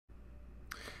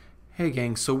Hey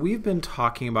gang, so we've been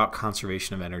talking about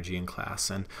conservation of energy in class,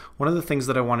 and one of the things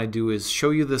that I want to do is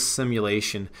show you this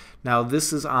simulation. Now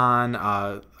this is on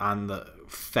the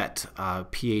PhET,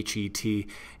 PhET,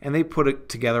 and they put it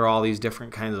together all these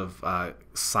different kinds of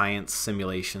science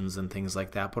simulations and things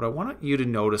like that, but I want you to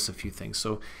notice a few things.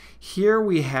 So here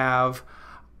we have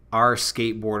our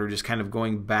skateboarder just kind of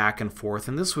going back and forth,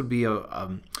 and this would be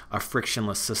a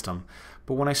frictionless system.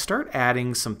 But when I start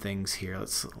adding some things here,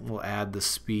 we'll add the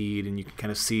speed, and you can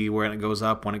kind of see when it goes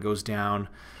up, when it goes down.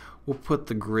 We'll put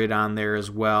the grid on there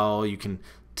as well. You can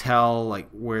tell like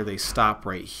where they stop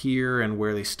right here and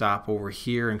where they stop over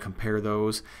here and compare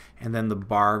those. And then the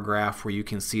bar graph where you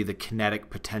can see the kinetic,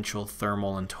 potential,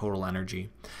 thermal, and total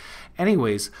energy.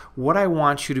 Anyways, what I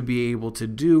want you to be able to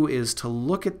do is to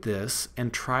look at this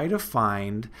and try to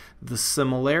find the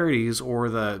similarities, or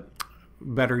the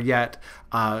better yet,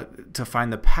 to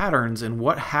find the patterns in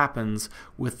what happens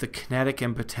with the kinetic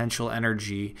and potential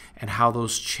energy and how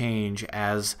those change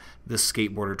as the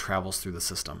skateboarder travels through the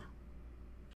system.